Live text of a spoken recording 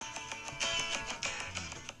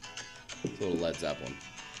It's a little Led Zeppelin.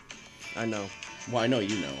 I know. Well, I know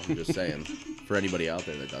you know. I'm just saying. For anybody out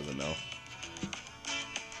there that doesn't know.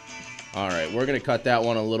 All right, we're going to cut that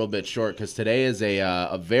one a little bit short because today is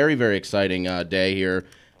a very, very exciting day here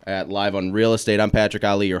at Live on Real Estate. I'm Patrick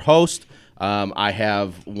Ali, your host. I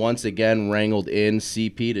have once again wrangled in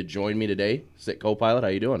CP to join me today. Co-pilot, how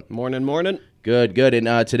you doing? Morning. Good.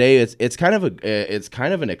 And today it's kind of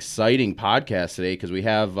an exciting podcast today because we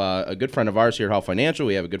have a good friend of ours here at Hall Financial.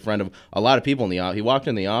 We have a good friend of a lot of people in the office. He walked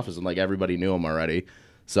in the office and like everybody knew him already.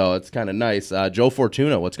 So it's kind of nice. Joe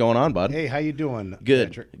Fortuna, what's going on, bud? Hey, how you doing, Good,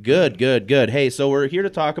 Patrick? good. Hey, so we're here to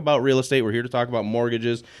talk about real estate. We're here to talk about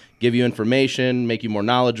mortgages, give you information, make you more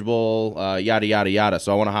knowledgeable, yada, yada, yada.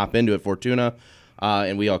 So I want to hop into it, Fortuna,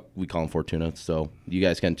 and we call him Fortuna, so you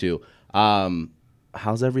guys can too.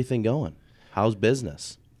 How's everything going? How's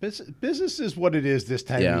business? Business is what it is this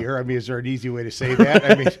time Yeah. of year. I mean, is there an easy way to say that?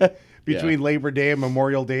 I mean, between Yeah. Labor Day and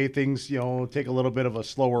Memorial Day, things take a little bit of a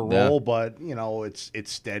slower Yeah. roll, but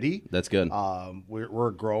it's steady. That's good.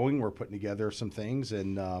 We're growing. We're putting together some things,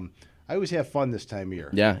 and I always have fun this time of year.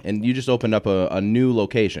 Yeah, and you just opened up a new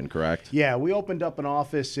location, correct? Yeah, we opened up an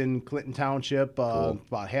office in Clinton Township,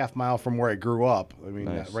 about half mile from where I grew up. I mean,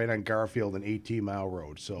 Nice. right on Garfield and 18 Mile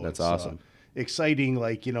Road. So That's it's, awesome. exciting,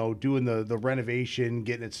 like, doing the renovation,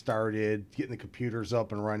 getting it started, getting the computers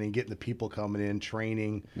up and running, getting the people coming in,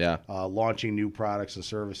 training, Yeah. launching new products and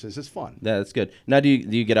services. It's fun. Yeah, that's good. Now, do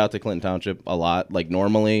you get out to Clinton Township a lot, like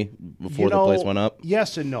normally before the place went up?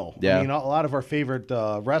 Yes and no. Yeah. I mean, a lot of our favorite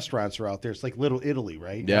restaurants are out there. It's like Little Italy,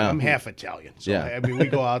 right? Yeah. I'm half Italian. So, Yeah. I mean, we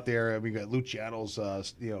go out there. We got Luciano's,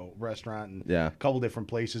 restaurant and Yeah. a couple different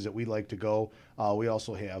places that we like to go. We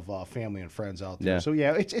also have family and friends out there. Yeah. So,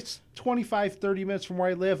 yeah, it's 25, 30 minutes from where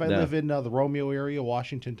I live. I Yeah. live in the Romeo area,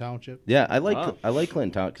 Washington Township. Yeah, I like Wow. Clinton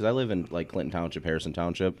Township because I live in like Clinton Township, Harrison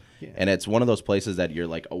Township, Yeah. and it's one of those places that you're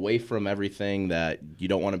like away from everything that you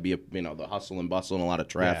don't want to be, the hustle and bustle and a lot of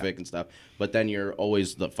traffic and stuff. But then you're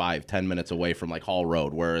always the 5-10 minutes away from like Hall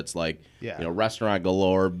Road, where it's like Yeah. restaurant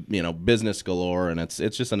galore, business galore, and it's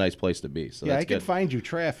just a nice place to be. So Yeah, I that's can good. find you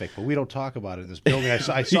traffic, but we don't talk about it in this building.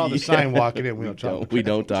 I saw the sign walking in. We don't talk about We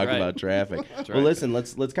don't talk right. about traffic. Well, right. listen,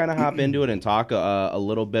 let's kind of hop into it and talk a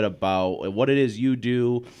little bit about what it is you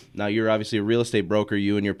do. Now, you're obviously a real estate broker,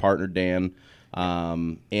 you and your partner, Dan.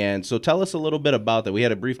 And so tell us a little bit about that. We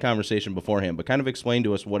had a brief conversation beforehand, but kind of explain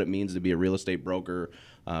to us what it means to be a real estate broker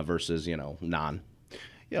versus, non.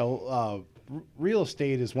 Real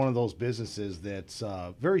estate is one of those businesses that's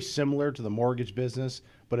very similar to the mortgage business,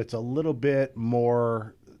 but it's a little bit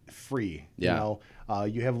more free. Yeah.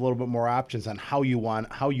 You have a little bit more options on how you want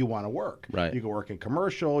to work. Right. You can work in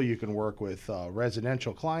commercial. You can work with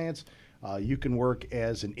residential clients. You can work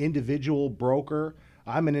as an individual broker.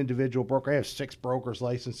 I'm an individual broker. I have 6 broker's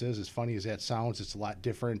licenses. As funny as that sounds, it's a lot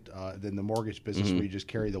different than the mortgage business where you just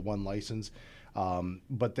carry the one license.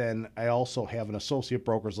 But then I also have an associate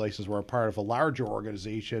broker's license where I'm part of a larger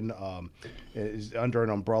organization is under an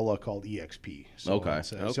umbrella called EXP. So Okay.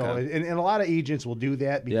 and a lot of agents will do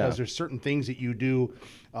that because Yeah. there's certain things that you do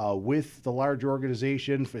with the large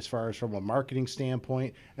organization as far as from a marketing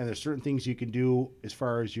standpoint, and there's certain things you can do as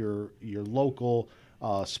far as your local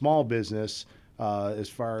small business. As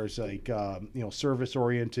far as like service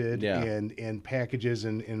oriented Yeah. and packages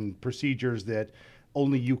and procedures that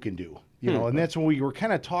only you can do. And that's when we were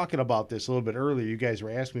kind of talking about this a little bit earlier. You guys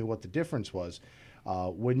were asking me what the difference was.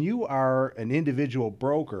 When you are an individual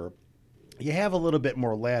broker, you have a little bit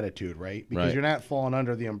more latitude, right? Because Right. you're not falling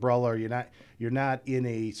under the umbrella. Or you're not in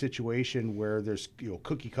a situation where there's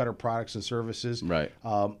cookie cutter products and services. Right.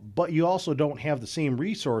 But you also don't have the same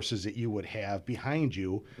resources that you would have behind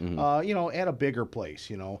you, at a bigger place.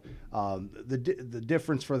 The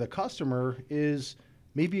difference for the customer is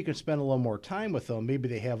maybe you can spend a little more time with them. Maybe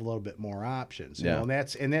they have a little bit more options. Yeah. And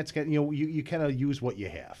that's you kind of use what you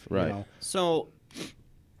have. Right. So,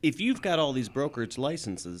 if you've got all these brokerage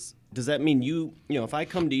licenses, does that mean if I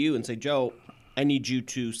come to you and say, Joe, I need you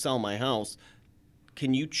to sell my house,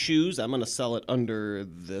 can you choose, I'm going to sell it under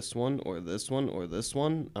this one or this one or this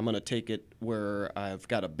one? I'm going to take it where I've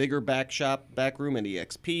got a bigger back room at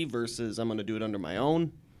EXP versus I'm going to do it under my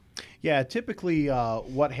own? Yeah, typically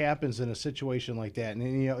what happens in a situation like that,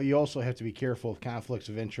 and you also have to be careful of conflicts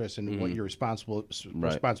of interest and what your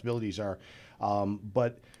responsibilities are.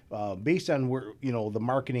 But based on where the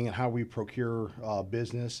marketing and how we procure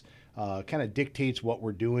business, kind of dictates what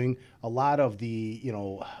we're doing. A lot of the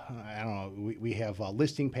I don't know, we have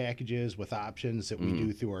listing packages with options that we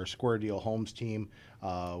do through our Square Deal Homes team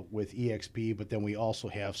with EXP, but then we also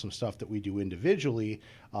have some stuff that we do individually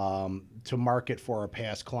to market for our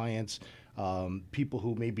past clients. people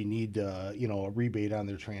who maybe need a rebate on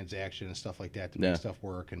their transaction and stuff like that to make stuff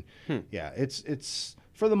work. And it's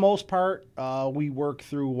for the most part we work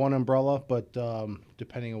through one umbrella, but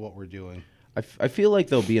depending on what we're doing. I feel like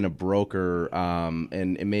though being a broker,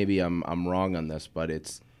 and maybe I'm wrong on this, but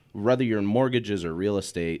it's whether you're in mortgages or real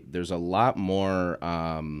estate, there's a lot more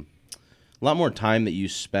time that you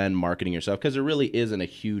spend marketing yourself because there really isn't a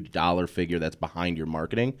huge dollar figure that's behind your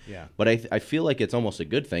marketing. Yeah. But I feel like it's almost a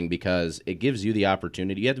good thing because it gives you the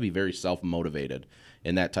opportunity. You have to be very self-motivated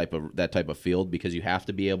in that type of field because you have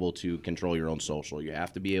to be able to control your own social. You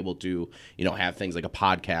have to be able to, have things like a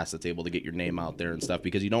podcast that's able to get your name out there and stuff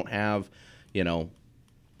because you don't have, $1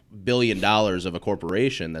 billion of a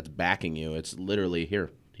corporation that's backing you. It's literally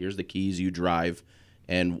here's the keys, you drive.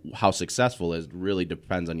 And how successful is really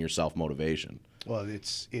depends on your self-motivation. Well,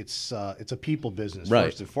 it's a people business right.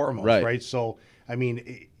 first and foremost, right? So, I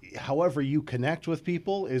mean, however you connect with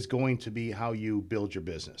people is going to be how you build your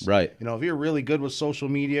business. Right. If you're really good with social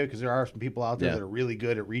media, because there are some people out there that are really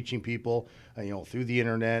good at reaching people, through the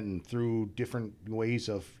internet and through different ways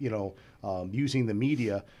of, using the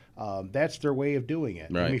media. That's their way of doing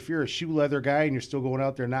it. Right. I mean, if you're a shoe leather guy and you're still going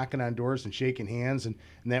out there knocking on doors and shaking hands and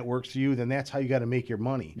that works for you, then that's how you got to make your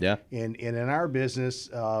money. Yeah. And in our business,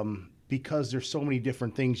 because there's so many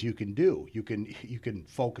different things you can do, you can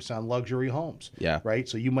focus on luxury homes. Yeah. Right.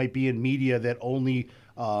 So you might be in media that only,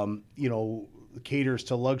 caters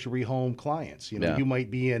to luxury home clients. You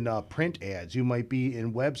might be in print ads. You might be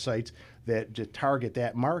in websites that just target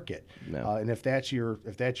that market. Yeah. And if that's your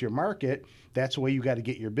market, that's the way you got to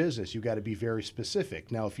get your business. You got to be very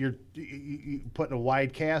specific. Now, if you're putting a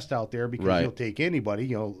wide cast out there because you'll take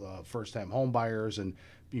anybody, first-time home buyers, and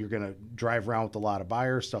you're going to drive around with a lot of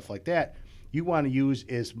buyers, stuff like that, you want to use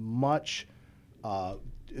as much of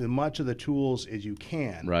the tools as you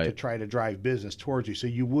can to try to drive business towards you. So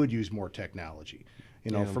you would use more technology.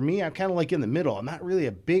 For me, I'm kind of like in the middle. I'm not really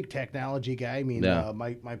a big technology guy. I mean,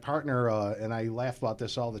 my partner and I laugh about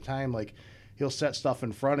this all the time. Like, he'll set stuff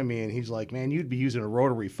in front of me, and he's like, "Man, you'd be using a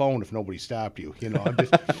rotary phone if nobody stopped you."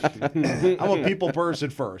 I'm a people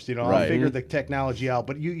person first. I'll figure the technology out,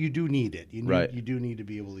 but you do need it. You do need to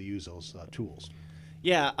be able to use those tools.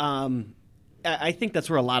 Yeah. I think that's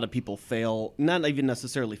where a lot of people fail. Not even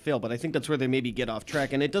necessarily fail, but I think that's where they maybe get off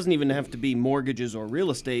track. And it doesn't even have to be mortgages or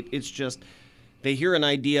real estate. It's just they hear an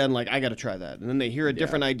idea and I got to try that. And then they hear a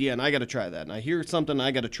different idea and I got to try that. And I hear something,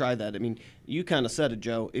 I got to try that. I mean, you kind of said it,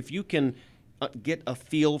 Joe. If you can get a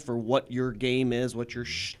feel for what your game is, what your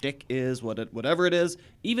shtick is, whatever it is,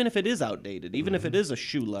 even if it is outdated, even if it is a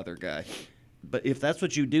shoe leather guy. But if that's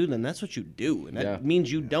what you do, then that's what you do. And that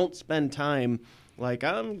means you don't spend time like,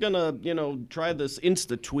 I'm going to, try this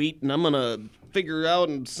Insta tweet and I'm going to figure out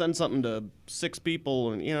and send something to 6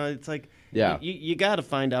 people. And, it's like, you got to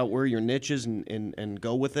find out where your niche is and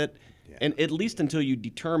go with it. Yeah. And at least until you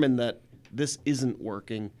determine that this isn't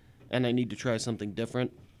working and I need to try something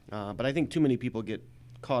different. But I think too many people get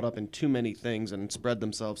caught up in too many things and spread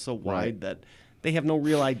themselves so wide that they have no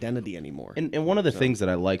real identity anymore. And one of the things that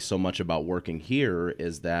I like so much about working here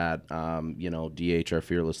is that, DH, our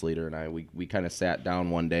fearless leader, and I, we kind of sat down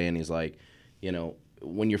one day and he's like,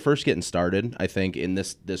 when you're first getting started, I think in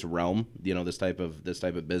this realm, this type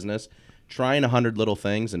of business, trying 100 little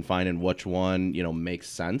things and finding which one, makes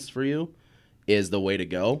sense for you is the way to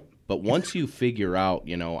go. But once you figure out,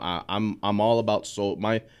 I'm all about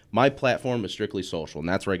my platform is strictly social, and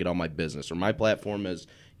that's where I get all my business. Or my platform is,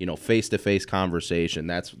 face-to-face conversation.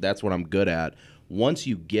 That's what I'm good at. Once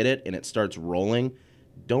you get it and it starts rolling,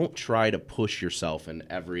 don't try to push yourself in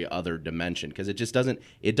every other dimension because it just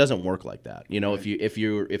doesn't work like that. If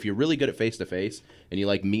you're really good at face-to-face and you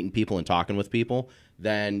like meeting people and talking with people,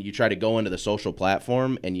 then you try to go into the social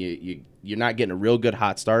platform and you're not getting a real good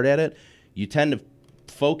hot start at it. You tend to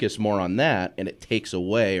focus more on that, and it takes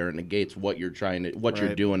away or negates what you're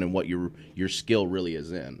you're doing and what your skill really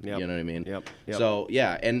is in. Yep. You know what I mean? Yep. So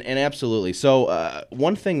and absolutely. So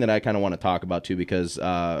one thing that I kind of want to talk about too, because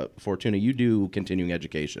Fortuna, you do continuing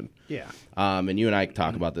education. Yeah. And you and I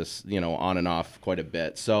talk about this, on and off quite a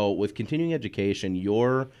bit. So with continuing education,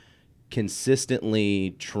 you're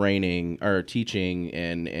consistently training or teaching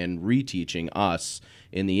and reteaching us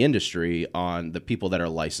in the industry on the people that are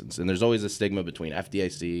licensed. And there's always a stigma between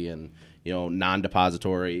FDIC and,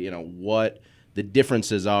 non-depository, what the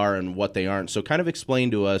differences are and what they aren't. So kind of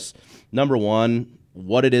explain to us, number one,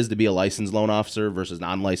 what it is to be a licensed loan officer versus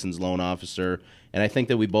non-licensed loan officer. And I think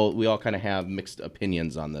that we all kind of have mixed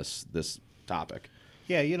opinions on this topic.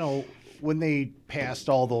 Yeah, when they passed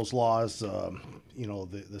all those laws, the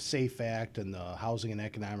SAFE Act and the Housing and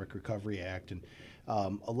Economic Recovery Act, and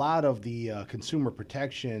a lot of the consumer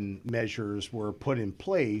protection measures were put in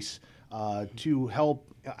place to help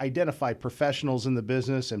identify professionals in the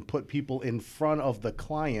business and put people in front of the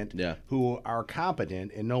client who are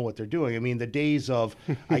competent and know what they're doing. I mean, the days of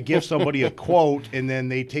I give somebody a quote and then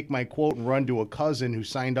they take my quote and run to a cousin who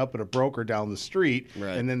signed up at a broker down the street,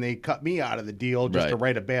 and then they cut me out of the deal just to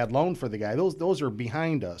write a bad loan for the guy. Those are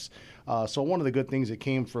behind us. So one of the good things that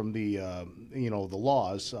came from the the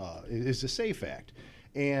laws is the SAFE Act,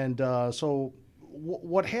 and so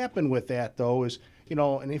what happened with that though is,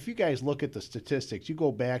 and if you guys look at the statistics, you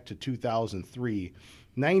go back to 2003,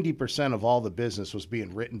 90% of all the business was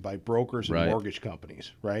being written by brokers and mortgage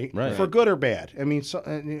companies, right? For good or bad. I mean,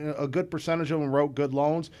 a good percentage of them wrote good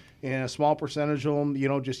loans, and a small percentage of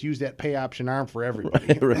them, just use that pay option arm for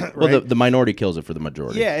everybody. Right. Well, the minority kills it for the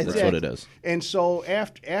majority. Yeah, exactly. That's what it is. And so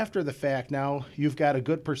after the fact now, you've got a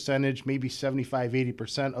good percentage, maybe 75,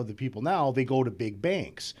 80% of the people now, they go to big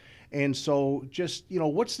banks. And so just,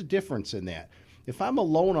 what's the difference in that? If I'm a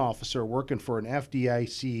loan officer working for an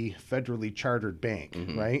FDIC federally chartered bank,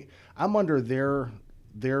 right? I'm under their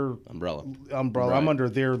umbrella. Right. I'm under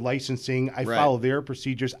their licensing. I follow their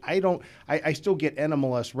procedures. I still get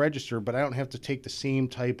NMLS registered, but I don't have to take the same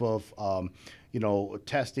type of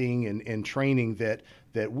testing and training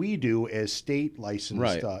that we do as state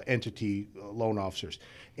licensed entity loan officers.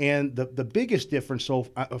 And the biggest difference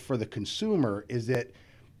for the consumer is that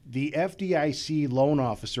the FDIC loan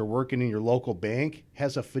officer working in your local bank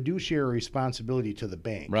has a fiduciary responsibility to the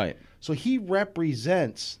bank. Right. So he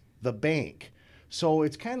represents the bank. So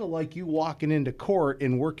it's kind of like you walking into court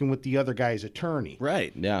and working with the other guy's attorney.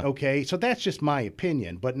 Right. Yeah. Okay. So that's just my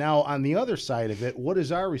opinion. But now on the other side of it, what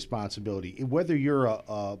is our responsibility? Whether you're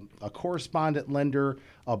a correspondent lender,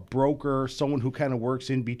 a broker, someone who kind of works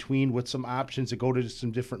in between with some options to go to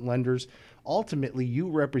some different lenders, ultimately you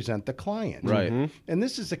represent the client. Right. And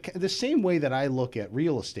this is the same way that I look at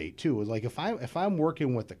real estate too. Is like if I'm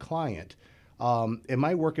working with the client, am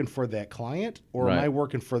I working for that client or am I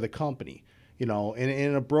working for the company?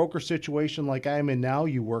 In a broker situation like I'm in now,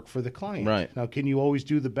 you work for the client. Right. Now, can you always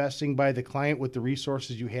do the best thing by the client with the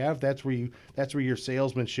resources you have? That's where your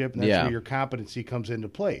salesmanship and that's where your competency comes into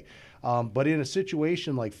play. But in a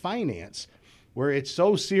situation like finance, where it's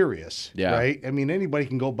so serious, right? I mean, anybody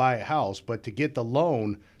can go buy a house, but to get the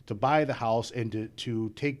loan to buy the house and to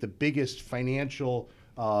take the biggest financial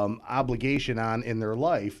obligation on in their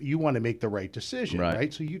life, you want to make the right decision,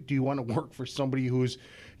 right? So do you want to work for somebody who's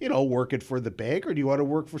working for the bank, or do you want to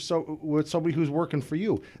work with somebody who's working for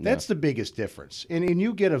you? That's the biggest difference. And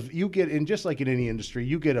you get and just like in any industry,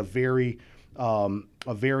 you get a variance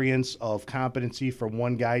of competency from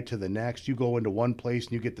one guy to the next. You go into one place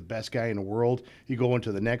and you get the best guy in the world. You go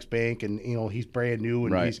into the next bank and he's brand new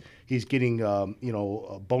and he's getting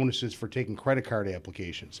bonuses for taking credit card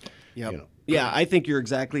applications. Yeah, I think you're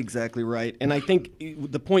exactly right. And I think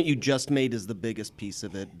the point you just made is the biggest piece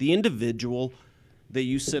of it. The individual that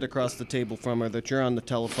you sit across the table from or that you're on the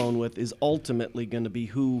telephone with is ultimately going to be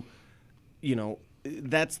who,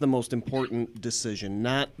 that's the most important decision,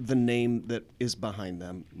 not the name that is behind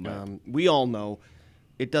them. Right. We all know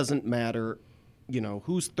it doesn't matter,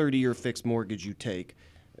 whose 30-year fixed mortgage you take.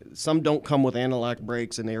 Some don't come with anti-lock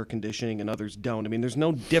brakes and air conditioning and others don't. I mean, there's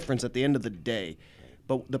no difference at the end of the day.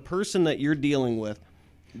 But the person that you're dealing with,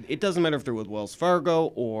 it doesn't matter if they're with Wells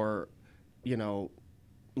Fargo or,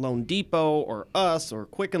 Loan Depot or us or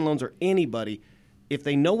Quicken Loans or anybody. If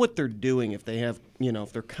they know what they're doing, if they have,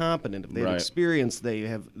 if they're competent, if they have experience,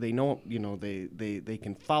 they know, they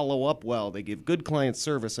can follow up well, they give good client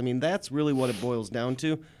service. I mean, that's really what it boils down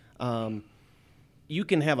to. You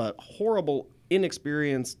can have a horrible,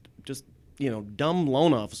 inexperienced, just, dumb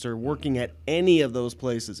loan officer working at any of those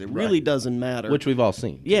places. It really doesn't matter. Which we've all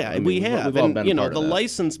seen. Yeah, we have. We've all been part of the that.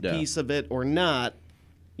 license piece of it or not,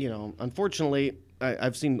 unfortunately,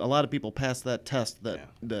 I've seen a lot of people pass that test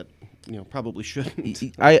that probably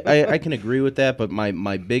shouldn't. I can agree with that, but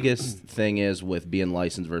my biggest thing is with being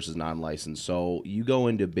licensed versus non-licensed. So you go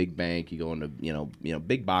into a big bank, you go into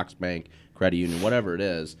big box bank, credit union, whatever it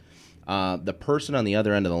is. The person on the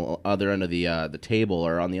other end of the table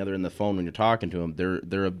or on the other end of the phone when you're talking to them,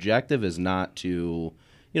 their objective is not to,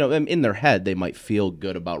 in their head they might feel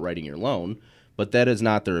good about writing your loan. But that is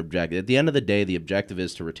not their objective. At the end of the day, the objective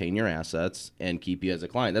is to retain your assets and keep you as a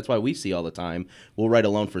client. That's why we see all the time, we'll write a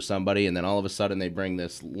loan for somebody, and then all of a sudden they bring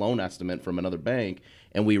this loan estimate from another bank,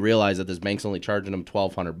 and we realize that this bank's only charging them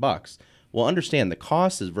 $1,200. Well, understand, the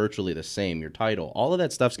cost is virtually the same. Your title, all of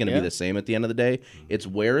that stuff's going to be the same at the end of the day. It's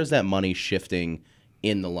where is that money shifting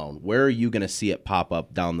in the loan? Where are you going to see it pop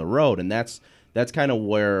up down the road? And that's kind of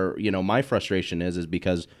where my frustration is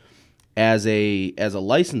because as a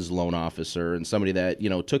licensed loan officer and somebody that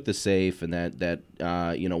took the safe and that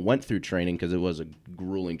went through training, because it was a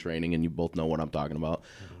grueling training, and you both know what I'm talking about.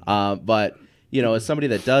 But as somebody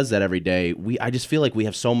that does that every day, I just feel like we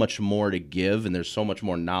have so much more to give, and there's so much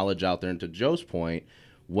more knowledge out there. And to Joe's point,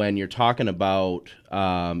 when you're talking about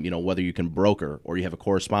whether you can broker or you have a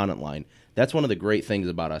correspondent line, that's one of the great things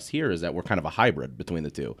about us here, is that we're kind of a hybrid between the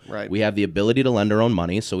two. Right. We have the ability to lend our own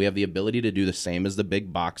money, so we have the ability to do the same as the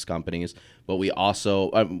big box companies, but we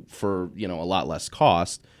also, for a lot less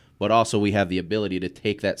cost, but also we have the ability to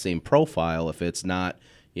take that same profile if it's not,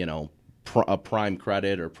 a prime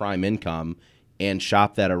credit or prime income, and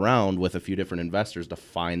shop that around with a few different investors to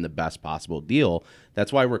find the best possible deal.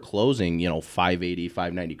 That's why we're closing, 580,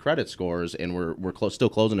 590 credit scores, and we're still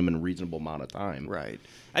closing them in a reasonable amount of time. Right.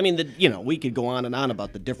 I mean, we could go on and on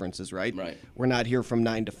about the differences, right? Right. We're not here from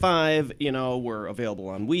 9 to 5. We're available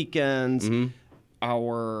on weekends. Mm-hmm.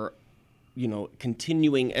 Our,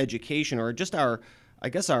 continuing education, or just our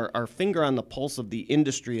finger on the pulse of the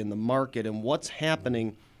industry and the market and what's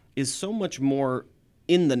happening, is so much more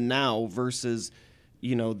in the now versus,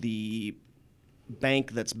 the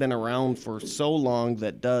bank that's been around for so long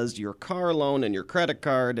that does your car loan and your credit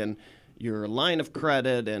card and your line of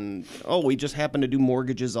credit, and we just happen to do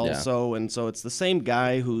mortgages also. And so it's the same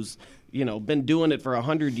guy who's been doing it for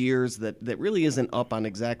 100 years that really isn't up on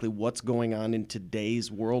exactly what's going on in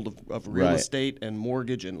today's world of real Right. estate and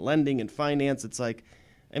mortgage and lending and finance. It's like,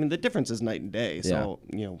 the difference is night and day. So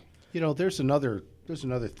there's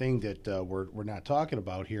another thing that we're not talking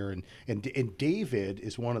about here, and David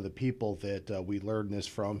is one of the people that we learned this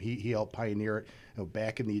from. He helped pioneer it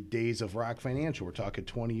back in the days of Rock Financial. We're talking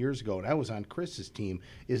 20 years ago, and I was on Chris's team.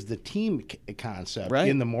 Is the team concept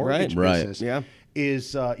in the mortgage business? Right. Yeah.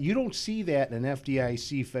 Is you don't see that in an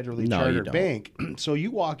FDIC federally No, you chartered don't. bank. So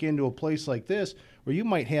you walk into a place like this where you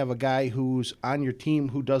might have a guy who's on your team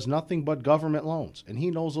who does nothing but government loans, and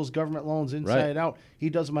he knows those government loans inside out. He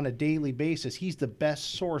does them on a daily basis. He's the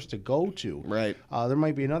best source to go to. Right. There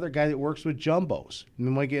might be another guy that works with jumbos.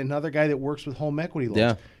 You might get another guy that works with home equity loans.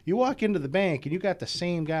 Yeah. You walk into the bank and you got the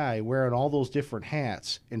same guy wearing all those different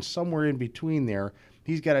hats, and somewhere in between there,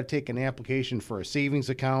 he's got to take an application for a savings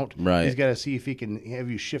account. Right. He's got to see if he can have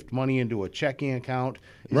you shift money into a checking account.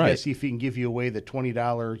 He's got to see if he can give you away the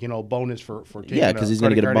 $20 bonus for taking because he's going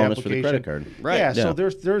to get a bonus for the application. credit card. Right. Yeah. Yeah.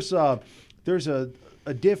 So there's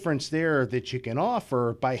a difference there that you can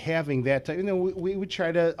offer by having that type. We would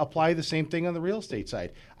try to apply the same thing on the real estate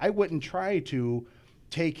side. I wouldn't try to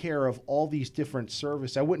take care of all these different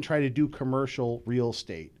services. I wouldn't try to do commercial real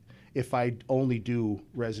estate if I only do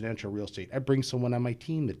residential real estate. I bring someone on my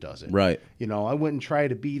team that does it. Right. I wouldn't try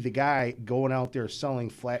to be the guy going out there selling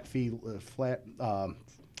flat fee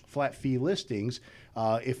listings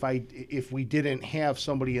if we didn't have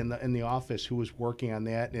somebody in the office who was working on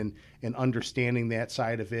that and understanding that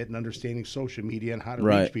side of it and understanding social media and how to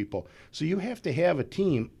reach people. So you have to have a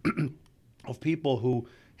team of people who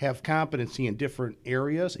have competency in different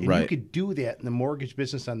areas, and you could do that in the mortgage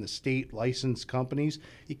business on the state licensed companies.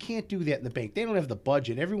 You can't do that in the bank. They don't have the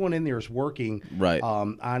budget. Everyone in there is working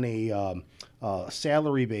on a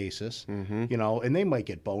salary basis, and they might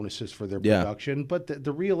get bonuses for their production. But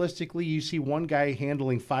the realistically, you see one guy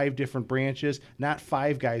handling 5 different branches, not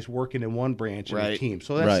 5 guys working in one branch in a team.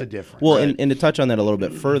 So that's the difference. Well, and to touch on that a little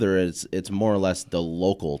bit further, it's more or less the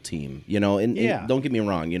local team. And don't get me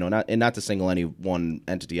wrong, not to single any one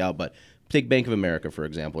entity out, but take Bank of America, for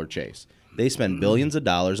example, or Chase. They spend billions of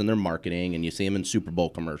dollars in their marketing, and you see them in Super Bowl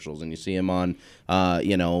commercials, and you see them on,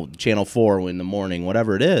 Channel 4 in the morning,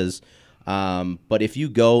 whatever it is. But if you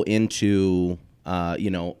go into,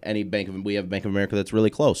 any we have Bank of America that's really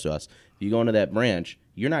close to us. If you go into that branch,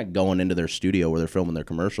 you're not going into their studio where they're filming their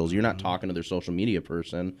commercials. You're not talking to their social media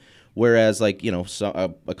person. Whereas,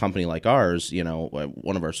 a company like ours,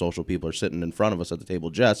 one of our social people are sitting in front of us at the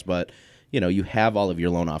table, Jess, but you have all of your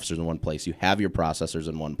loan officers in one place. You have your processors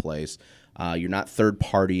in one place. You're not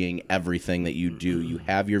third-partying everything that you do. You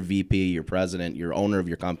have your VP, your president, your owner of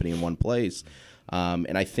your company in one place.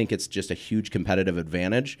 And I think it's just a huge competitive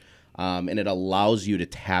advantage. And it allows you to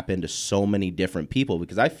tap into so many different people,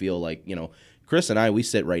 because I feel like, Chris and I, we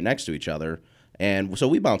sit right next to each other. And so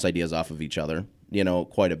we bounce ideas off of each other,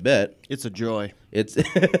 quite a bit. It's a joy. It's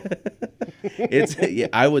yeah,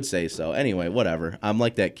 I would say so. Anyway, whatever. I'm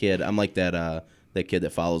like that kid. I'm like that kid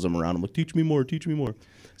that follows him around. I'm like, teach me more.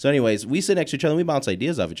 So anyways, we sit next to each other and we bounce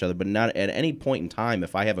ideas off each other, but not at any point in time,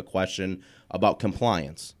 if I have a question about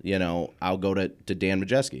compliance, I'll go to Dan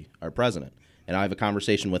Majeski, our president, and I have a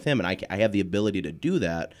conversation with him, and I have the ability to do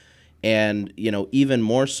that. And, even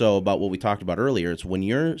more so about what we talked about earlier, it's when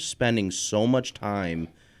you're spending so much time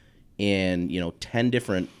in 10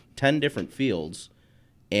 different fields,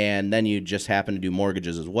 and then you just happen to do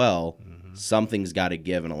mortgages as well, something's got to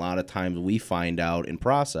give. And a lot of times we find out in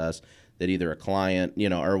process that either a client,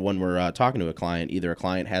 or when we're talking to a client, either a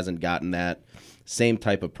client hasn't gotten that same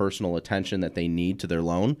type of personal attention that they need to their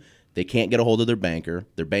loan. They can't get a hold of their banker.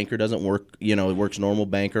 Their banker doesn't work, it works normal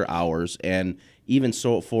banker hours. And even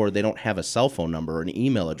so, they don't have a cell phone number or an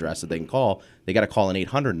email address that they can call. They got to call an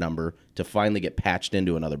 800 number to finally get patched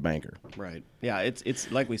into another banker. Right. Yeah,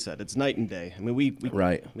 it's like we said, it's night and day. I mean, we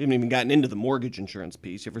Right. we haven't even gotten into the mortgage insurance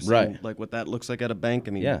piece. You ever seen Right. like what that looks like at a bank?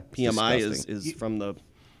 I mean, Yeah, it's PMI disgusting. is from the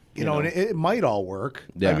And it might all work.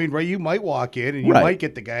 Yeah. I mean, right? You might walk in and you Right. might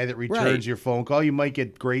get the guy that returns Right. your phone call. You might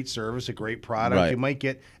get great service, a great product. Right. You might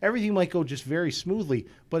get everything might go just very smoothly,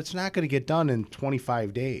 but it's not going to get done in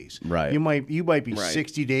 25 days. Right. You might be Right.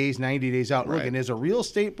 60 days, 90 days out. Look, Right. and as a real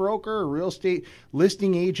estate broker, a real estate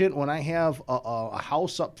listing agent, when I have a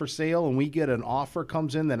house up for sale and we get an offer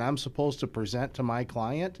comes in that I'm supposed to present to my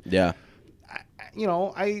client, Yeah.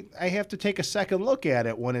 I have to take a second look at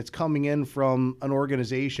it when it's coming in from an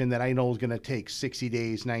organization that I know is going to take 60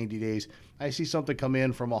 days, 90 days. I see something come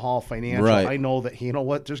in from a Hall Financial. Right. I know that,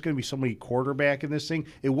 there's going to be somebody quarterback in this thing.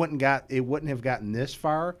 It wouldn't have gotten this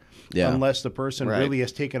far unless the person Right. really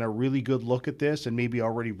has taken a really good look at this and maybe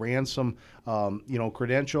already ran some,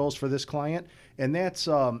 credentials for this client. And that's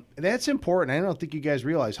important. I don't think you guys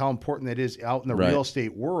realize how important that is out in the Right. real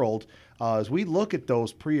estate world. As we look at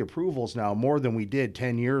those pre-approvals now more than we did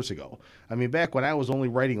 10 years ago. I mean, back when I was only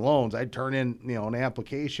writing loans, I'd turn in, an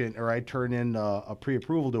application or I'd turn in a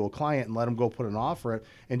pre-approval to a client and let them go put an offer in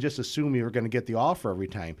and just assume you were going to get the offer every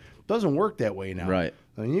time. It doesn't work that way now. Right.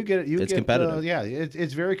 I mean, it's competitive.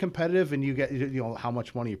 It's very competitive, and you get how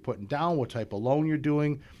much money you're putting down, what type of loan you're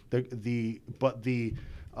doing, the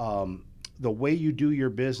way you do your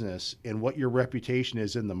business and what your reputation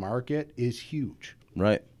is in the market is huge.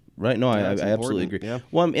 Right. Right. No, I that's absolutely important. agree. Yeah.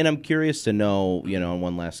 Well, and I'm curious to know,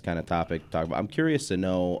 one last kind of topic to talk about. I'm curious to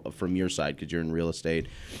know from your side, because you're in real estate,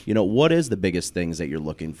 what is the biggest things that you're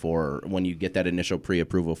looking for when you get that initial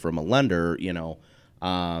pre-approval from a lender?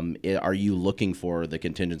 Are you looking for the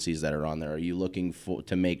contingencies that are on there? Are you looking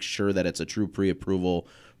to make sure that it's a true pre-approval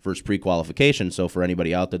versus pre-qualification? So for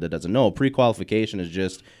anybody out there that doesn't know, pre-qualification is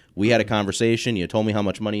just, we had a conversation, you told me how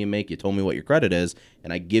much money you make, you told me what your credit is,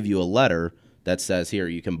 and I give you a letter that says, here,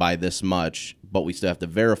 you can buy this much, but we still have to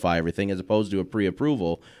verify everything, as opposed to a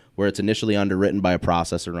pre-approval where it's initially underwritten by a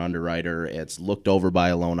processor or underwriter. It's looked over by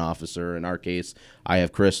a loan officer. In our case, I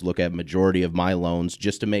have Chris look at majority of my loans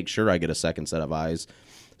just to make sure I get a second set of eyes.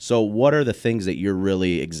 So what are the things that you're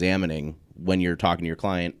really examining when you're talking to your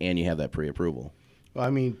client and you have that pre-approval? Well,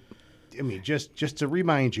 I mean, just to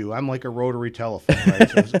remind you, I'm like a rotary telephone,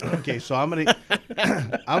 right? So I'm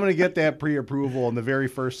gonna get that pre-approval, and the very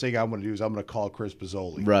first thing I'm gonna do is I'm gonna call Chris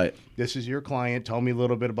Pizzoli. Right. This is your client. Tell me a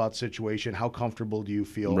little bit about the situation. How comfortable do you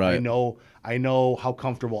feel? Right. I know how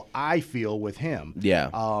comfortable I feel with him. Yeah.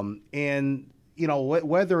 And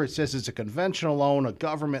whether it says it's a conventional loan, a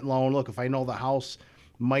government loan. Look, if I know the house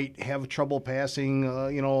might have trouble passing,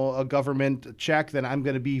 a government check, then I'm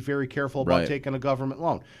going to be very careful about Right. taking a government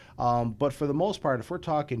loan. But for the most part, if we're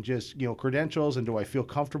talking just, credentials and do I feel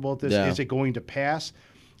comfortable with this, Yeah. is it going to pass?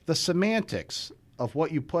 The semantics of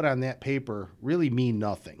what you put on that paper really mean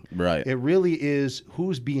nothing. Right. It really is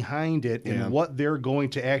who's behind it and what they're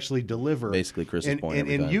going to actually deliver. Basically, Chris's point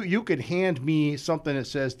every And time. you could hand me something that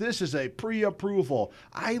says, this is a pre-approval.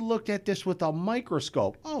 I looked at this with a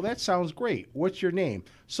microscope. Oh, that sounds great. What's your name?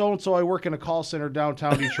 So-and-so, I work in a call center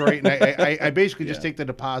downtown Detroit, and I basically just take the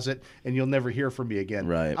deposit, and you'll never hear from me again.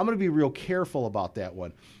 Right. I'm going to be real careful about that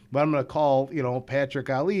one. But I'm going to call, Patrick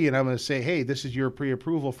Ali, and I'm going to say, hey, this is your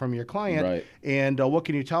pre-approval from your client. Right. And what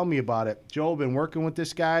can you tell me about it? Joe, I've been working with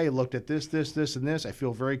this guy. I looked at this, and this. I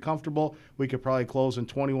feel very comfortable. We could probably close in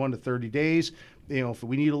 21 to 30 days. If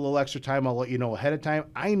we need a little extra time, I'll let you know ahead of time.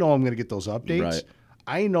 I know I'm going to get those updates. Right.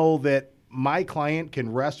 I know that my client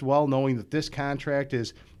can rest well knowing that this contract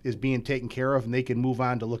is being taken care of, and they can move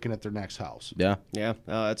on to looking at their next house. Yeah. Yeah,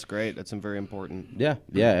 that's great. That's very important. Yeah,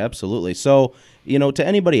 absolutely. So, to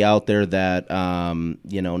anybody out there that,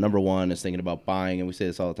 number one is thinking about buying, and we say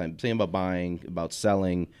this all the time, thinking about buying, about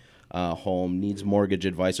selling a home, needs mortgage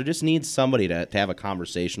advice, or just needs somebody to have a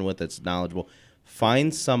conversation with that's knowledgeable,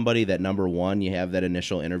 find somebody that, number one, you have that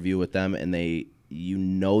initial interview with them, and that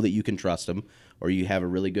you can trust them, or you have a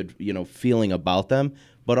really good, feeling about them.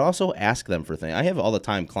 But also ask them for things. I have all the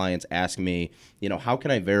time clients ask me, how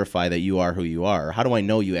can I verify that you are who you are? How do I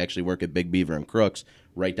know you actually work at Big Beaver and Crooks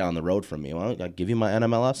right down the road from me? Well, I'll give you my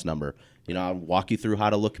NMLS number. I'll walk you through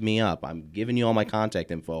how to look me up. I'm giving you all my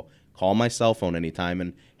contact info. call my cell phone anytime.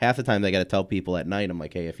 And half the time I got to tell people at night, I'm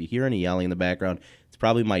like, hey, if you hear any yelling in the background, it's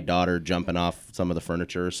probably my daughter jumping off some of the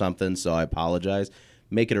furniture or something. So I apologize.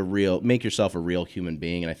 Make yourself a real human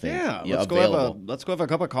being, and I think let's go have a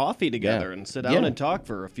cup of coffee together and sit down and talk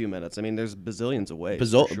for a few minutes. I mean, there's bazillions of ways.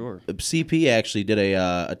 For sure. CP actually did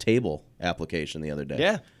a table application the other day.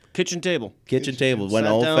 Yeah, kitchen table. Went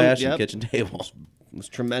old fashioned kitchen table. It was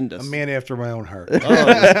tremendous. A man after my own heart.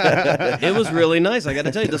 It was really nice. I got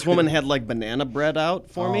to tell you, this woman had like banana bread out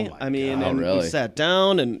for me. I mean, and we sat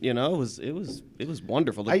down, and it was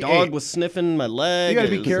wonderful. The dog was sniffing my leg. You got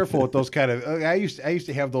to be careful with those kind of. I used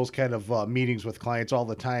to have those kind of meetings with clients all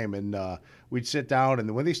the time, and we'd sit down,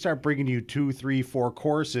 and when they start bringing you 2, 3, 4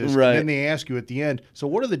 courses, and then they ask you at the end, so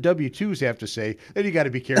what do the W-2s have to say? Then you got to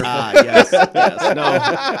be careful. Yes.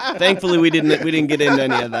 No, thankfully we didn't get into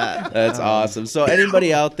any of that. That's awesome. So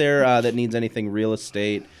anybody out there that needs anything real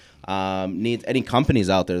estate, needs any companies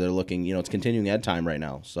out there that are looking, it's continuing ed time right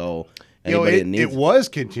now. So it was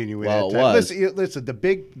continuing ed time. It was. Listen, the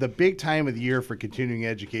big time of the year for continuing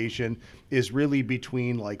education is really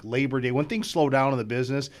between like Labor Day. When things slow down in the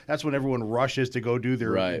business, that's when everyone rushes to go do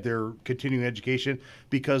their continuing education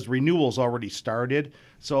because renewals already started.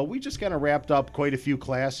 So we just kind of wrapped up quite a few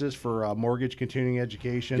classes for mortgage continuing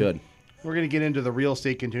education. Good. We're going to get into the real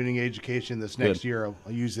estate continuing education this next year. I'll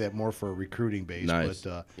use that more for a recruiting base. Nice.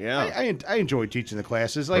 But I enjoy teaching the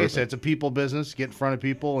classes. Like I said, it's a people business. Get in front of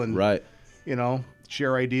people and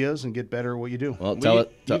share ideas and get better at what you do. Well,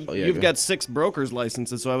 you've got 6 broker's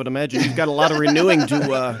licenses, so I would imagine you've got a lot of renewing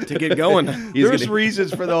to get going. There's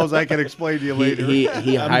reasons for those I can explain to you later.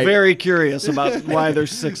 I'm very curious about why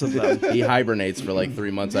there's 6 of them. He hibernates for like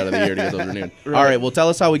 3 months out of the year to get those renewed. Right. All right, well, tell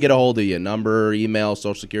us how we get a hold of you. Number, email,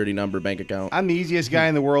 social security number, bank account. I'm the easiest guy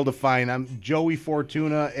in the world to find. I'm Joey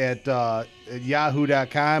Fortuna at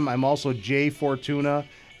yahoo.com. I'm also Jay Fortuna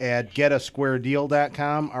at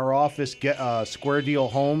getasquaredeal.com. Our office, Square Deal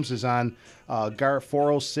Homes, is on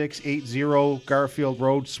 40680 Garfield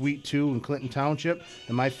Road, Suite 2 in Clinton Township.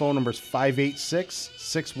 And my phone number is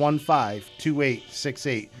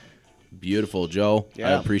 586-615-2868. Beautiful, Joe. Yeah.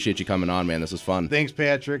 I appreciate you coming on, man. This was fun. Thanks,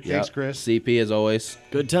 Patrick. Thanks, Chris. CP, as always.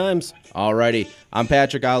 Good times. All righty. I'm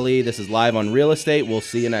Patrick Ali. This is Live on Real Estate. We'll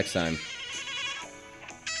see you next time.